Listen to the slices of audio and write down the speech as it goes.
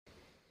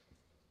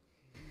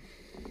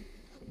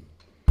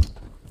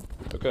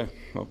Okay,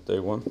 well, day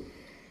one.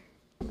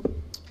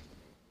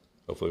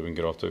 Hopefully we can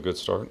get off to a good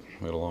start.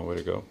 We had a long way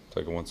to go.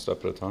 Take it one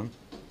step at a time.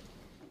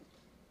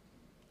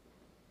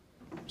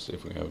 See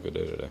if we can have a good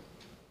day today.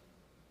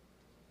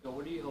 So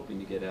what are you hoping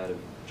to get out of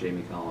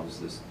Jamie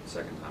Collins this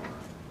second time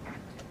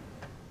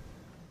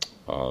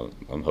around?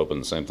 I'm hoping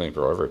the same thing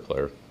for every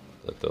player,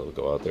 that they'll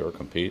go out there,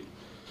 compete,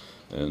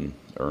 and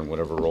earn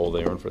whatever role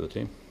they earn for the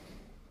team.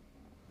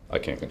 I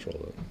can't control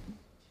that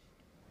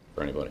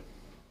for anybody.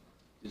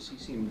 Does he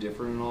seem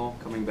different at all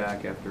coming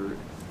back after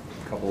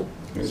a couple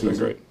He's seasons?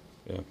 been great.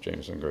 Yeah,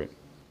 Jamie's been great.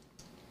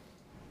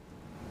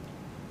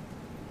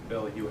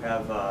 Bill, you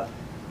have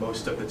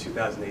most of the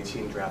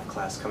 2018 draft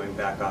class coming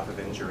back off of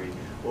injury.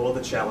 What will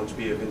the challenge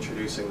be of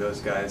introducing those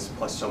guys,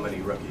 plus so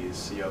many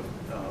rookies? You have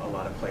a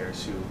lot of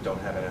players who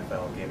don't have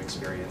NFL game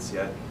experience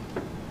yet.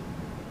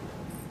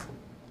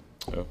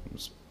 Yeah,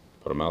 just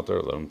put them out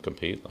there, let them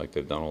compete like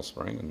they've done all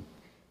spring, and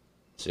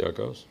see how it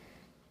goes.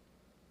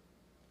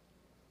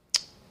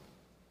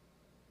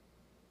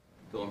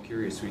 Bill, I'm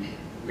curious,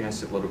 we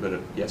asked a little bit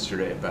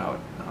yesterday about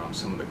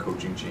some of the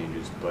coaching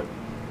changes, but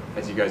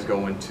as you guys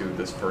go into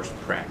this first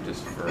practice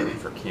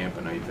for camp,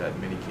 I know you've had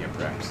mini camp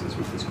practices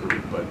with this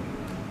group, but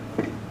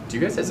do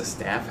you guys as a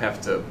staff have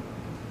to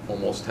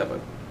almost have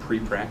a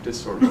pre-practice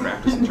sort of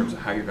practice in terms of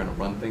how you're going to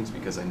run things?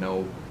 Because I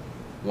know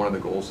one of the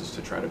goals is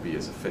to try to be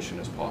as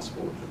efficient as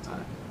possible with the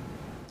time.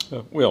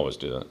 Yeah, we always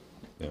do that.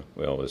 Yeah,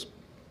 we always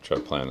try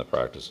to plan the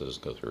practices,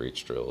 go through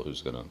each drill,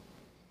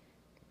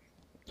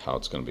 how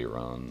it's going to be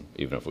run.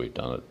 Even if we've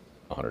done it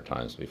 100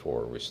 times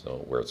before, we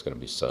still where it's going to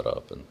be set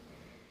up and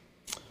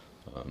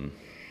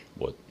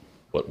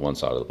what one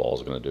side of the ball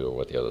is going to do or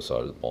what the other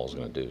side of the ball is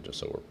going to do, just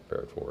so we're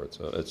prepared for it.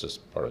 So it's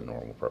just part of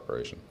normal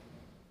preparation.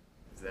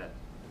 Is that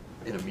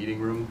in a meeting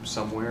room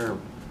somewhere?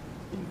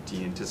 Do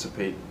you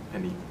anticipate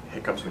any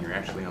hiccups when you're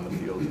actually on the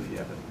field if you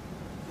have it?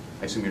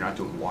 I assume you're not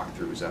doing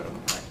walkthroughs out on the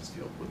practice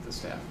field with the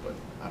staff, but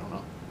I don't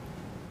know.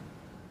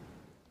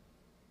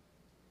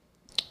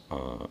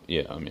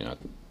 Yeah, I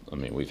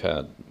mean, we've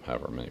had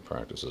however many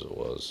practices it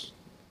was,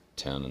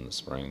 10 in the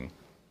spring.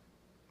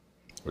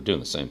 We're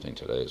doing the same thing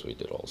today as we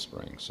did all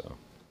spring, so.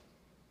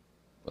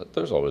 But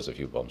there's always a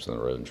few bumps in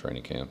the road in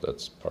training camp.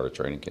 That's part of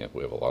training camp.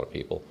 We have a lot of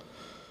people.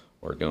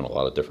 We're doing a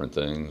lot of different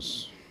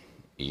things,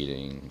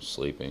 eating,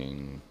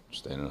 sleeping,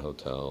 staying in a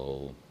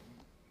hotel,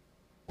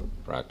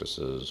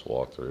 practices,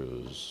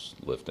 walkthroughs,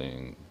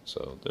 lifting.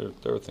 So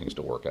there are things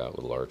to work out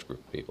with a large group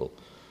of people.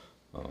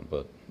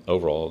 But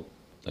overall,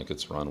 I think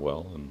it's run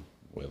well, and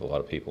we have a lot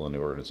of people in the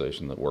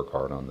organization that work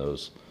hard on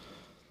those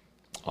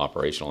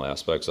operational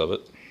aspects of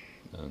it.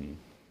 And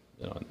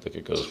I think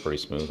it goes pretty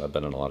smooth. I've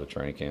been in a lot of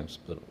training camps,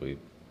 but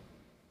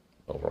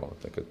overall,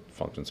 I think it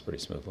functions pretty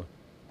smoothly.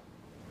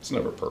 It's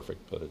never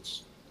perfect, but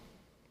it's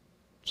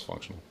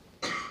functional.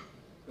 So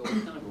what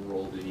kind of a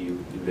role do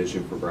you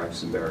envision for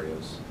Braxton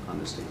Berrios on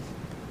this team?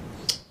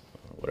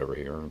 Whatever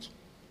he earns.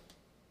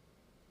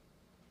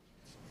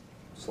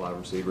 Slot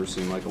receivers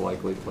seem like a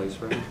likely place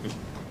for him.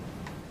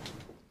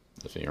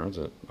 If he earns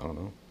it, I don't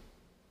know.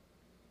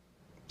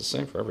 It's the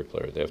same for every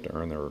player. They have to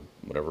earn their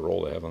whatever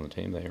role they have on the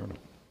team. They earn it.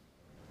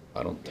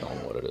 I don't tell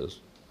them what it is.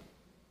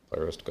 The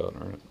player has to go out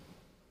and earn it.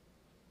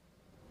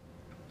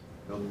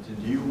 Bill, did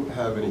you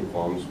have any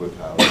qualms with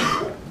how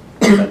the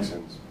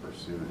Texans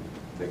pursued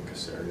Nick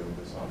Caserio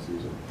this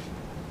offseason?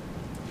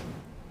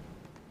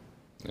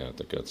 Yeah, I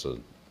think that's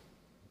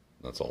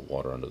all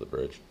water under the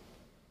bridge.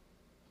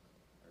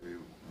 Are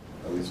you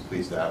at least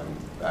pleased to have him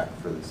back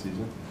for the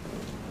season?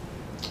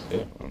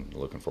 Yeah, I'm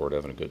looking forward to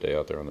having a good day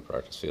out there on the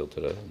practice field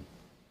today and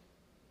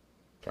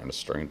trying to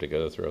string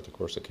together throughout the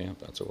course of camp.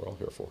 That's what we're all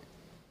here for.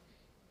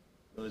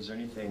 Well, is there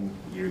anything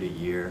year to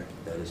year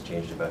that has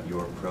changed about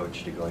your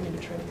approach to going into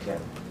training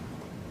camp?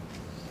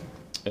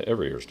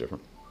 Every year is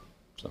different.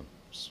 So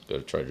just got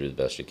to try to do the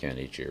best you can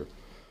each year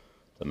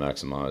to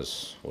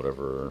maximize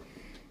whatever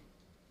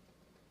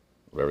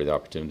the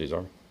opportunities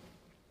are.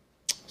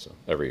 So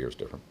every year is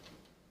different.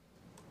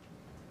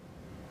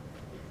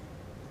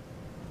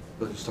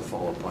 But just to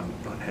follow up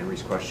on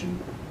Henry's question,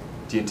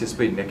 do you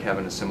anticipate Nick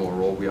having a similar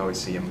role? We always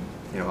see him,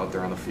 out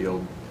there on the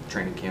field,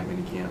 training camp,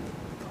 mini camp.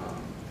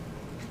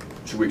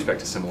 Should we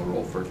expect a similar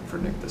role for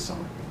Nick this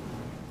summer?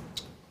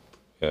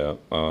 Yeah.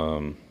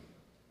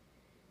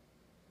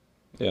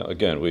 Yeah.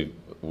 Again,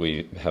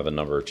 we have a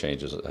number of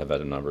changes. Have had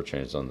a number of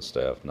changes on the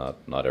staff.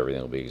 Not everything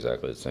will be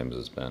exactly the same as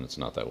it's been. It's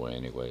not that way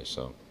anyway.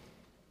 So,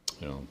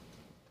 I'm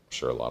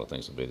sure a lot of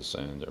things will be the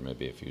same. There may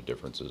be a few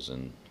differences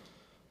in.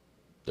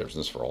 There's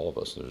this for all of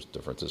us. There's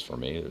differences for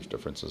me. There's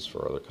differences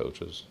for other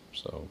coaches.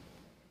 So,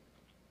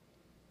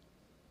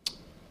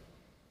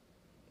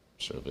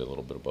 sure, it'll be a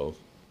little bit of both.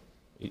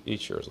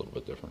 Each year is a little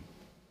bit different.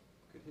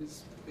 Could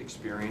his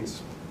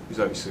experience, he's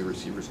obviously a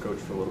receivers coach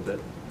for a little bit,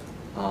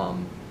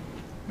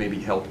 maybe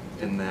help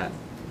in that?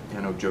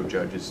 I know Joe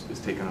Judge is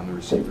taking on the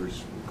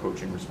receivers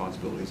coaching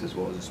responsibilities as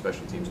well as the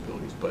special teams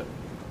abilities, but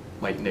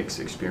might Nick's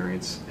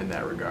experience in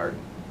that regard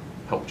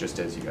help just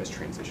as you guys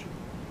transition?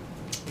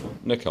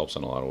 Nick helps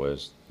in a lot of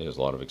ways. He has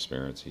a lot of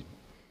experience. He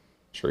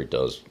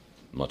does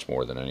much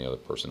more than any other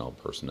personnel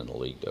person in the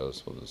league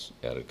does, with his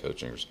added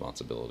coaching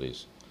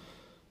responsibilities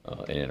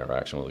and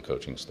interaction with the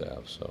coaching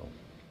staff. So,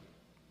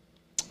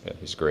 yeah,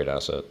 he's a great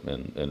asset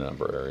in a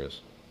number of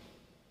areas.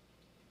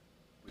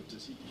 But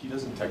he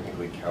doesn't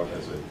technically count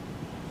as a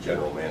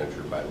general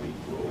manager by league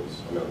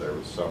rules. I know there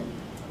was some,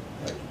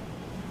 like,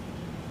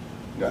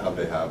 you know how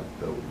they have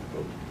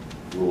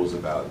the rules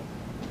about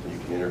you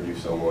can interview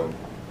someone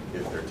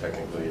if they're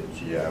technically a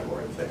GM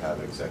or if they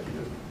have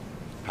executive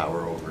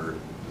power over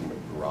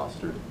the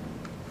roster.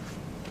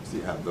 Does he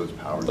have those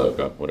powers?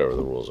 Whatever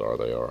the rules are,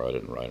 they are. I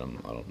didn't write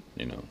them. I don't,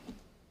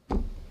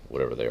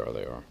 whatever they are,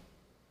 they are.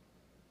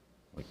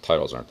 Like,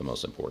 titles aren't the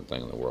most important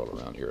thing in the world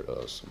around here to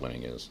us.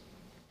 Winning is.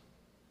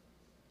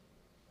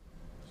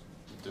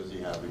 Does he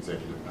have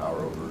executive power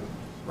over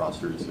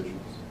roster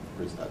decisions?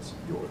 Or is that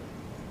your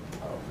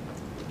power?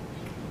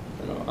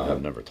 I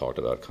have never talked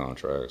about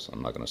contracts.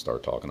 I'm not going to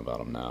start talking about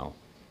them now.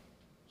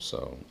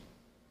 So,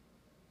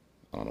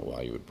 I don't know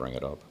why you would bring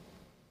it up.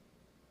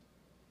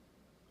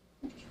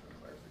 Just for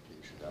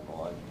clarification down the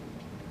line.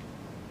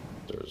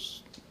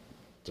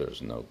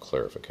 There's no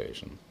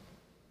clarification.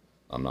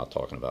 I'm not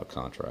talking about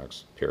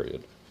contracts,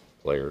 period.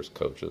 Players,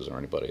 coaches, or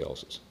anybody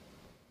else's.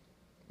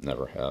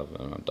 Never have,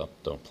 and I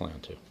don't plan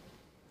to.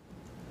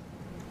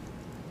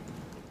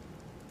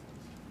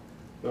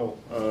 Well,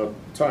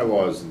 Ty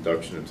Law's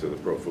induction into the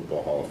Pro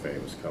Football Hall of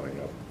Fame is coming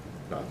up,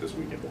 not this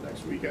weekend, but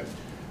next weekend.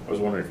 I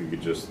was wondering if you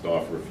could just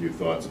offer a few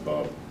thoughts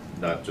about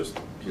not just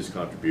his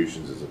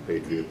contributions as a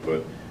Patriot,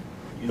 but,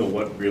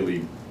 what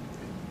really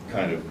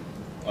kind of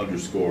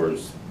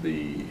underscores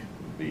the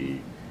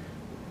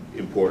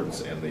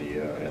importance and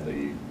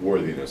the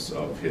worthiness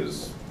of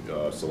his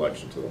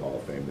selection to the Hall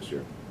of Fame this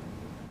year.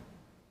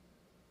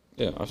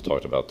 Yeah, I've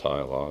talked about Ty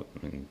a lot.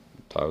 I mean,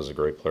 Ty was a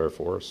great player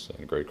for us,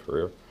 had a great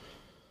career.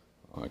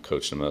 I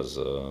coached him as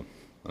an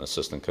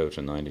assistant coach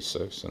in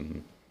 '96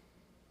 and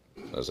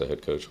as a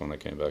head coach when I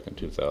came back in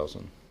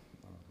 2000.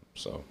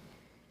 So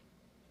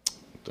I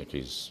think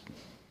he's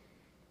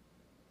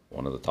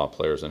one of the top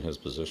players in his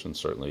position,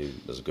 certainly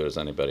as good as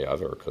anybody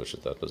I've ever coached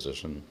at that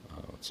position.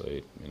 I'd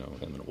say, him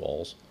and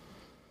Walls.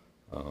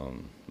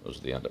 It was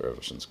the end of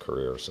Everson's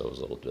career, so it was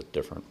a little bit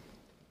different.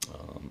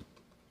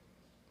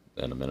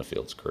 And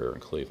Minifield's career in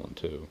Cleveland,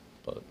 too.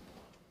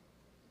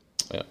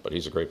 But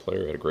he's a great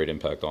player. He had a great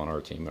impact on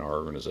our team and our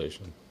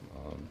organization.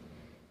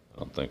 I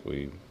don't think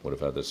we would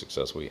have had the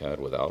success we had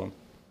without him.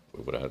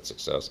 We would have had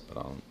success,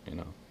 but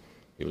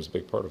he was a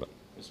big part of it.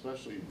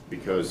 Especially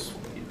because,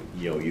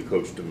 you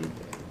coached him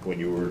when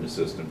you were an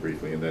assistant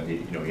briefly, and then he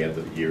had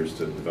the years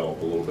to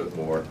develop a little bit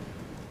more.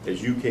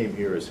 As you came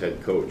here as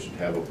head coach and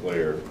have a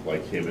player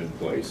like him in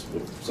place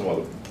with some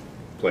other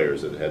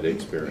players that had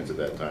experience at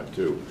that time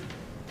too,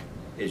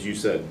 as you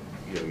said,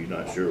 you're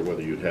not sure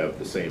whether you'd have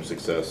the same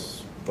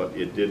success, but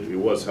it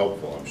was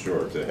helpful, I'm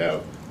sure, to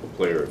have a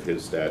player of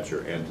his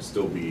stature and to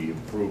still be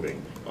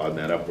improving on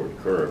that upward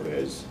curve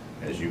as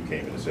you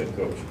came in as head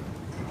coach.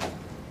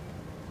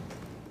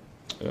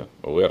 Yeah,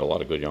 well, we had a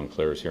lot of good young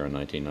players here in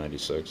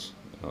 1996.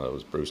 That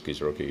was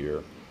Brewski's rookie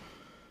year.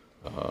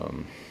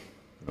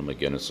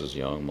 McGinnis was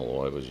young,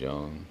 Malloy was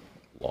young,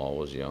 Law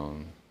was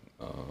young,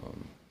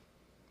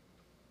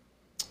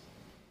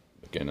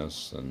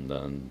 McGinnis, and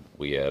then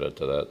we added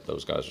to that.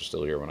 Those guys are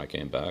still here when I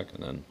came back,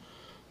 and then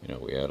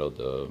we added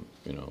the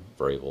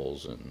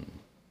Vrabels and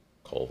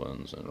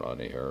Colvins and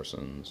Rodney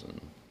Harrisons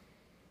and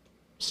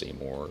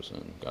Seymours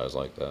and guys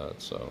like that.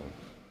 So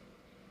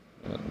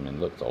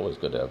look, it's always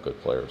good to have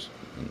good players,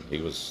 and he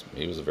was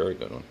a very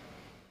good one.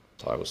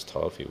 Ty was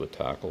tough. He would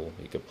tackle.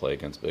 He could play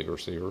against big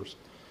receivers.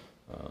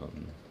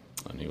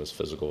 And he was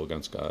physical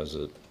against guys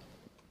that,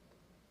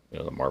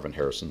 the Marvin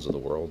Harrisons of the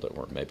world that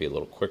were maybe a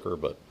little quicker,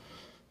 but,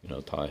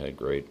 Ty had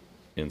great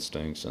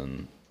instincts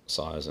and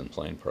size and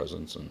playing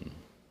presence, and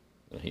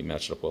he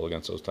matched up well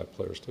against those type of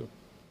players too,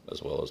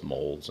 as well as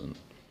Molds and,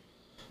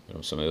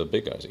 some of the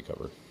big guys he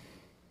covered.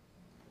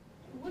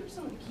 What are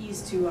some of the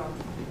keys to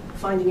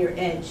finding your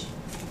edge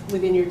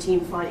within your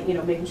team,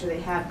 making sure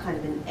they have kind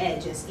of an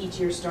edge as each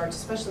year starts,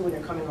 especially when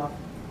they're coming off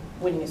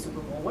winning a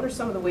Super Bowl? What are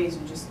some of the ways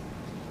you just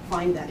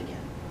find that again?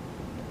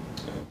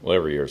 Well,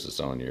 every year is its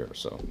own year,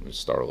 so we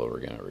start all over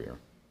again every year.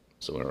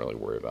 So we don't really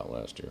worry about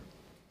last year.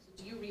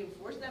 So do you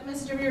reinforce that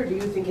message every year, or do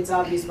you think it's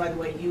obvious by the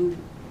way you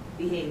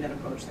behave and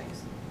approach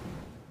things?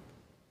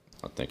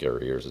 I think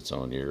every year is its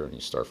own year, and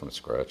you start from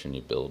scratch and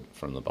you build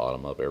from the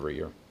bottom up every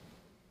year.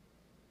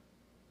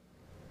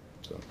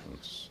 So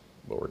that's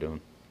what we're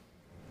doing.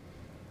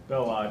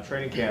 Bill,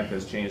 training camp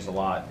has changed a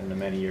lot in the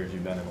many years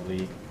you've been in the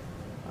league.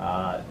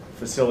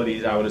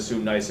 Facilities, I would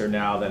assume, nicer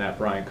now than at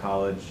Bryant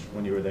College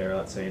when you were there,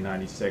 let's say in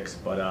 '96,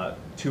 but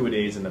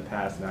 2-a-days in the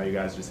past, now you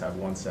guys just have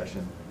one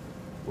session.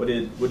 What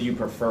do you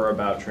prefer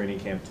about training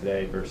camp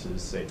today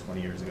versus, say,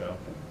 20 years ago?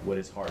 What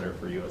is harder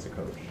for you as a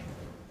coach?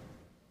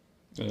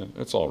 Yeah,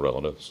 it's all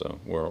relative, so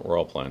we're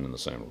all playing in the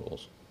same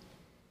rules.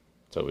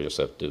 So we just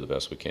have to do the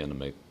best we can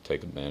to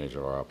take advantage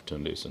of our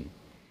opportunities and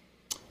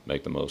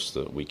make the most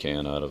that we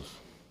can out of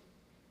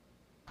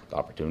the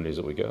opportunities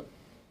that we get.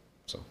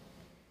 So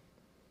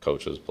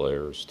coaches,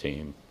 players,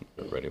 team,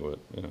 get ready with,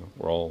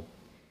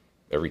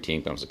 every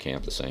team comes to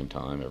camp at the same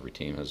time. Every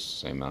team has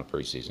the same amount of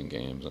preseason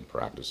games and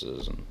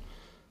practices and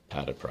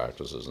padded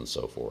practices and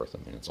so forth.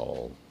 I mean, it's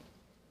all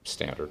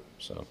standard.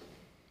 So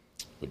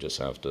we just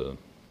have to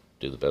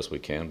do the best we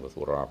can with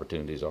what our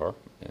opportunities are,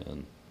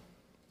 and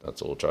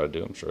that's what we'll try to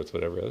do. I'm sure it's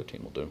what every other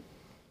team will do.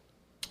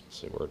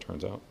 See where it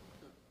turns out.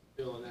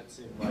 Bill, on that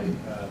same light,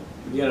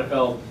 the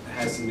NFL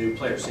has some new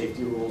player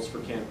safety rules for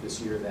camp this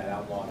year that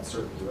outlaw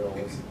certain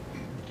drills,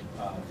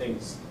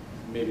 things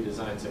maybe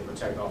designed to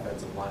protect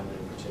offensive linemen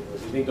in particular.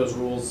 Do you think those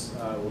rules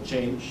will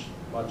change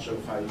much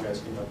of how you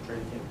guys conduct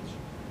training camp this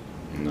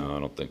year? No, I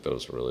don't think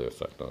those really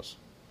affect us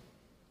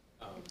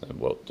and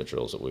what the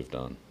drills that we've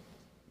done.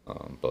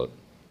 But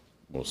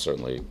we'll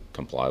certainly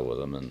comply with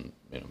them and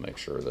make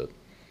sure that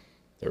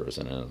there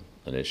isn't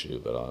an issue.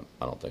 But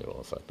I don't think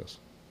it'll affect us.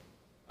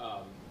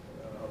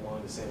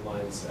 Along the same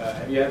lines,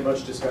 have you had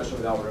much discussion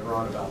with Al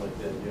Riveron about like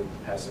the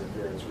pass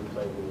interference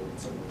replay rule and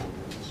some of the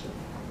rules this year?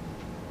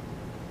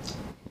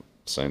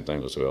 Same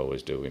thing as we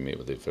always do. We meet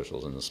with the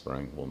officials in the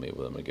spring. We'll meet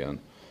with them again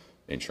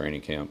in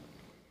training camp,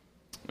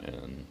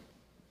 and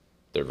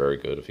they're very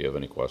good. If you have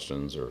any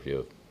questions or if you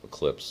have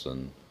clips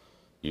and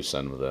you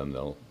send them to them,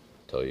 they'll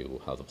tell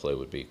you how the play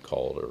would be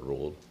called or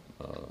ruled.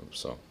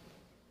 So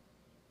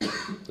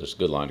there's a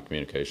good line of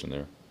communication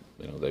there.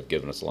 They've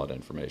given us a lot of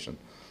information.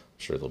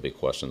 I'm sure there'll be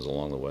questions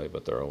along the way,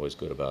 but they're always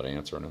good about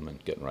answering them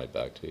and getting right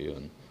back to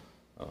you.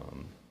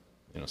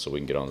 And so we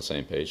can get on the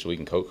same page, so we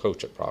can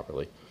coach it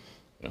properly.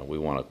 We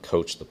want to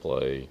coach the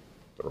play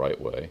the right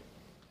way,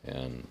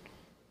 and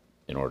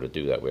in order to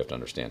do that, we have to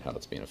understand how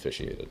it's being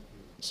officiated.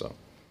 So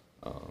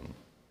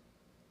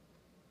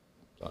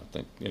I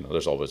think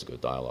there's always a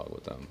good dialogue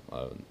with them.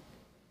 I haven't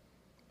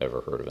ever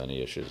heard of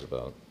any issues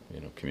about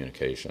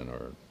communication,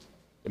 or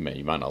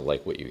you might not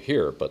like what you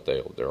hear, but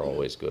they're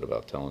always good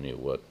about telling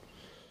you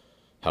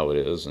how it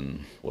is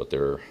and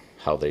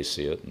how they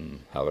see it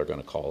and how they're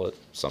going to call it.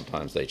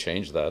 Sometimes they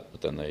change that,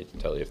 but then they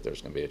tell you if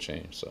there's going to be a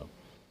change. So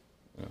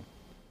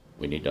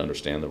we need to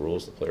understand the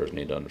rules. The players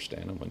need to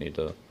understand them. We need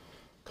to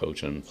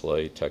coach and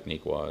play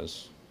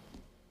technique-wise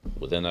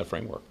within that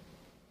framework.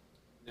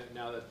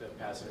 Now that the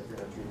pass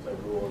interference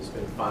replay rule has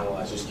been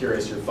finalized, just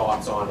curious your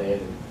thoughts on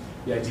it and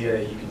the idea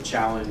that you can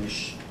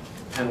challenge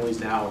penalties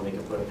now and they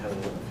can put a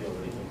penalty on the field. What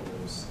do you think of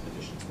those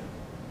additions now?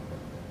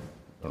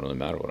 It don't really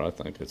matter what I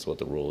think. It's what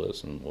the rule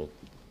is, and we'll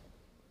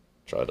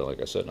try to,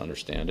 like I said,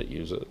 understand it,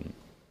 use it, and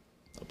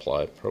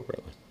apply it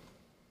appropriately.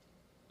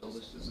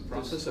 Does the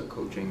process of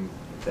coaching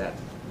that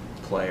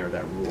play or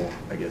that rule,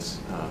 I guess,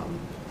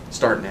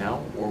 start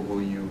now, or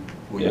will you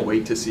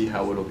wait to see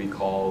how it'll be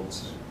called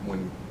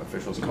when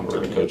officials come to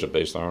We camp? coach it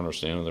based on our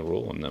understanding of the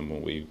rule, and then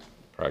when we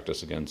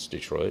practice against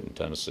Detroit and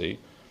Tennessee,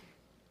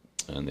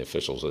 and the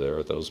officials are there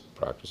at those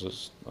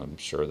practices, I'm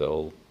sure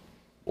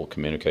we'll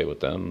communicate with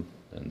them,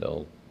 and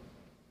they'll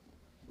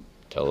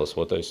tell us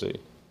what they see.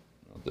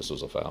 This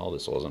was a foul,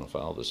 this wasn't a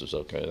foul, this is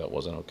okay, that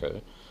wasn't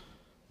okay.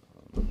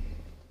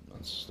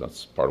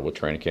 That's part of what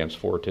training camp's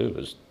for too,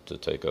 is to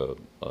take a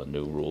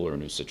new rule or a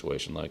new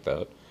situation like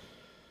that.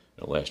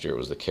 Last year it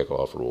was the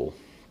kickoff rule.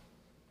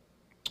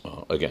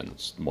 Again,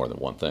 it's more than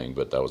one thing,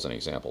 but that was an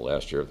example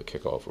last year of the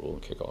kickoff rule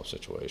and kickoff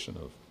situation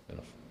of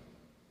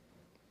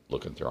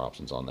looking through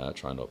options on that,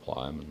 trying to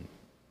apply them, and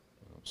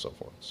so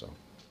forth. So,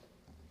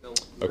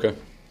 okay,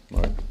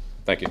 all right,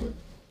 thank you.